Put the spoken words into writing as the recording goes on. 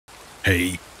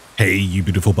Hey, hey, you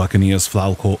beautiful Buccaneers,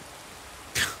 Falcore.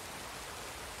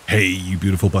 Hey, you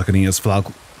beautiful Buccaneers,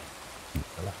 Falcore.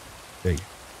 Hey.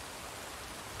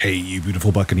 Hey, you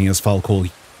beautiful Buccaneers, Falcore.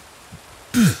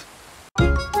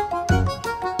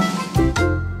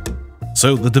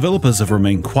 So, the developers have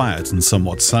remained quiet and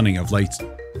somewhat sunny of late.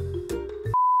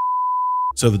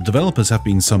 So, the developers have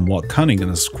been somewhat cunning and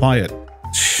as quiet.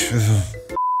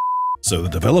 So, the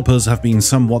developers have been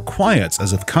somewhat quiet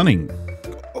as of cunning.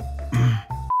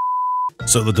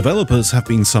 So the developers have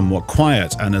been somewhat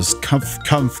quiet and as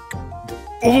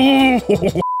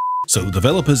So the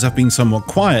developers have been somewhat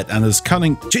quiet and as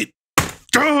cunning.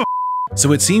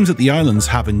 So it seems that the islands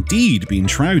have indeed been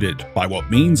shrouded. By what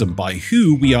means and by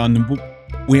who we are unaware.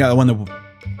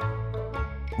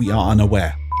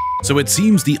 So it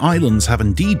seems the islands have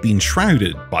indeed been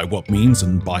shrouded. By what means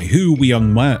and by who we are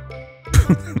unaware.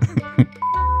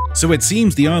 So it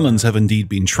seems the islands have indeed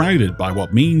been shrouded. By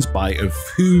what means, by of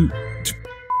who.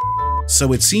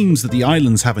 So it seems that the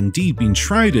islands have indeed been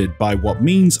shrouded. By what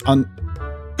means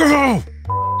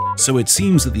So it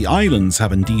seems that the islands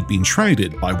have indeed been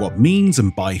shrouded. By what means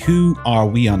and by who are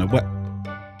we unaware.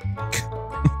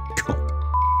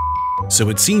 So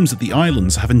it seems that the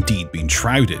islands have indeed been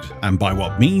shrouded, and by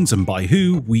what means and by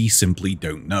who we simply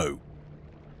don't know.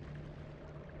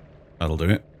 That'll do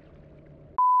it.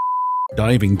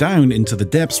 Diving down into the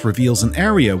depths reveals an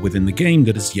area within the game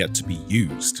that is yet to be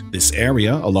used. This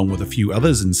area, along with a few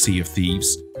others in Sea of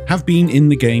Thieves, have been in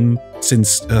the game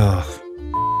since...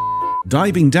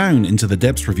 Diving down into the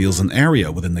depths reveals an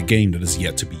area within the game that is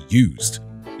yet to be used.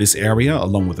 This area,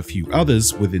 along with a few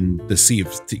others within the Sea of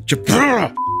Thieves...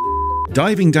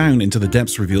 Diving down into the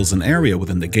depths reveals an area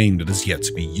within the game that is yet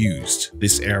to be used.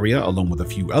 This area, along with a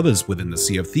few others within the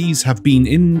Sea of Thieves, have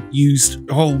been used...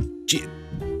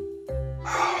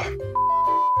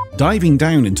 Diving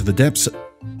down into the depths...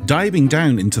 Diving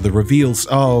down into the reveals...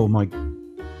 Oh my...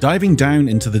 Diving down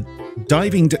into the...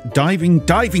 Diving...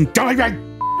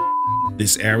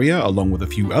 This area, along with a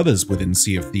few others within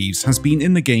Sea of Thieves, has been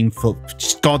in the game for...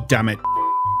 God damn it.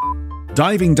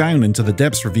 Diving down into the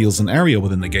depths reveals an area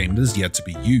within the game that is yet to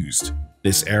be used.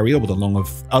 This area, with along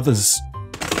with others...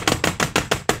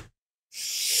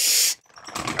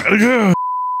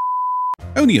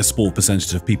 Only a small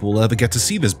percentage of people will ever get to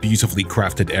see this beautifully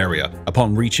crafted area.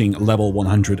 Upon reaching level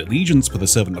 100 Allegiance with a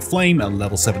Servant of Flame and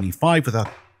level 75 with a...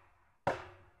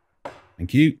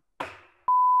 Thank you.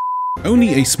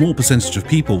 Only a small percentage of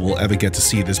people will ever get to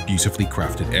see this beautifully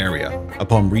crafted area.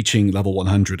 Upon reaching level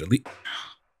 100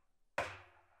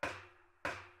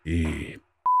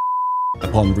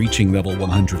 Upon reaching level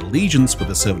 100 Allegiance with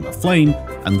a Servant of Flame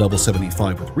and level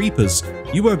 75 with Reapers,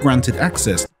 you are granted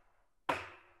access.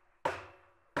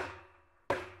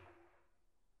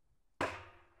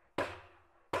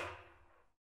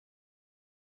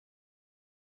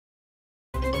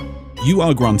 You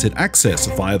are granted access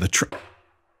via the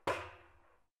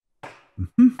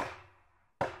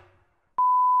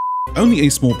Only a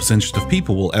small percentage of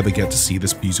people will ever get to see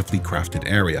this beautifully crafted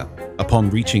area. Upon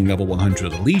reaching level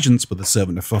 100 Allegiance with a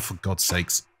Servant of... Oh, for God's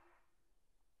sakes.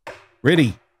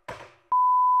 Really?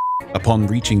 Upon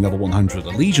reaching level 100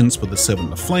 Allegiance with a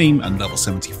Servant of Flame and level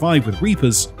 75 with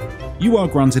Reapers, you are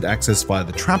granted access via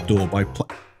the trapdoor by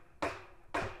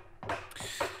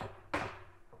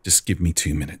Just give me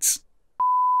 2 minutes.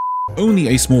 Only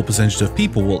a small percentage of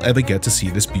people will ever get to see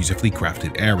this beautifully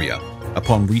crafted area.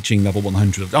 Upon reaching level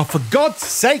 100... Oh, for God's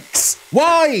sakes!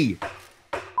 Why?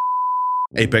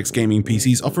 Apex Gaming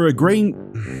PCs offer a great...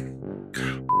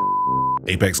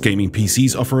 Apex Gaming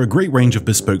PCs offer a great range of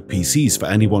bespoke PCs for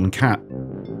anyone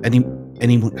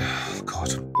anyone... Oh,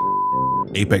 God.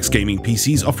 Apex Gaming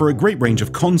PCs offer a great range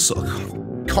of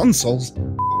consoles?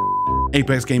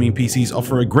 Apex Gaming PCs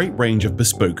offer a great range of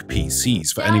bespoke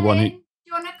PCs for anyone who... Do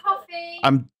you want a coffee?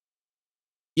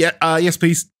 Yes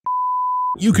please.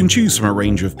 You can choose from a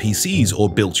range of PCs or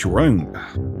build your own.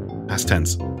 Past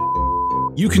tense.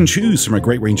 You can choose from a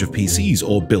great range of PCs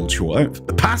or build your own.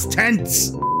 Past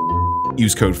tense!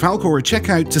 Use code Falcore at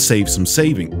checkout to save some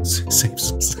savings.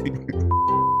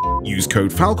 Use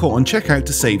code Falcore on checkout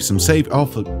to save some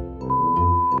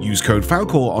Use code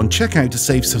Falcore on checkout to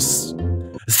save some...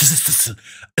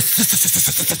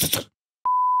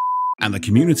 And the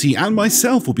community and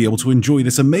myself will be able to enjoy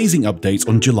this amazing update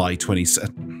on July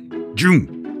 27th.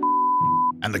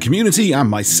 And the community and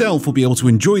myself will be able to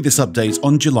enjoy this update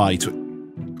on July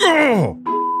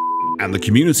And the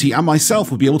community and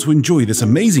myself will be able to enjoy this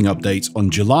amazing update on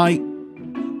July...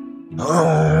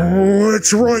 Oh,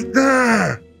 it's right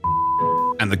there!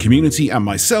 And the community and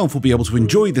myself will be able to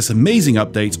enjoy this amazing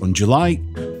update on July...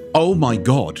 Oh my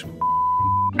God.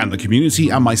 and the community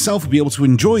and myself will be able to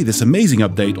enjoy this amazing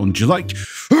update on July.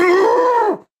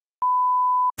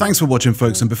 Thanks for watching,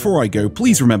 folks, and before I go,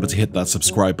 please remember to hit that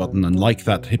subscribe button and like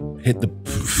that, hit the...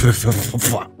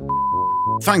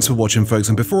 Thanks for watching, folks,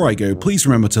 and before I go, please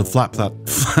remember to flap that...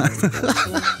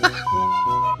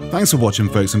 Thanks for watching,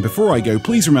 folks, and before I go,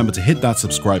 please remember to hit that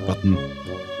subscribe button.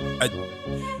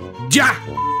 Yeah!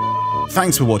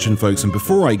 Thanks for watching, folks, and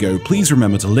before I go, please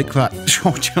remember to lick that...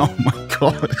 Oh my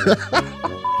god.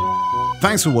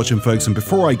 Thanks for watching, folks, and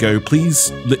before I go,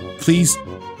 please...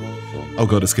 Oh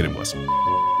god, it's getting worse.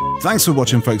 Thanks for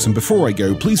watching, folks, and before I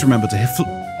go, please remember to hit...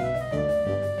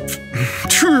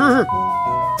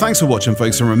 Thanks for watching,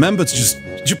 folks, and remember to just...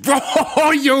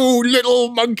 Oh, you little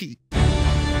monkey!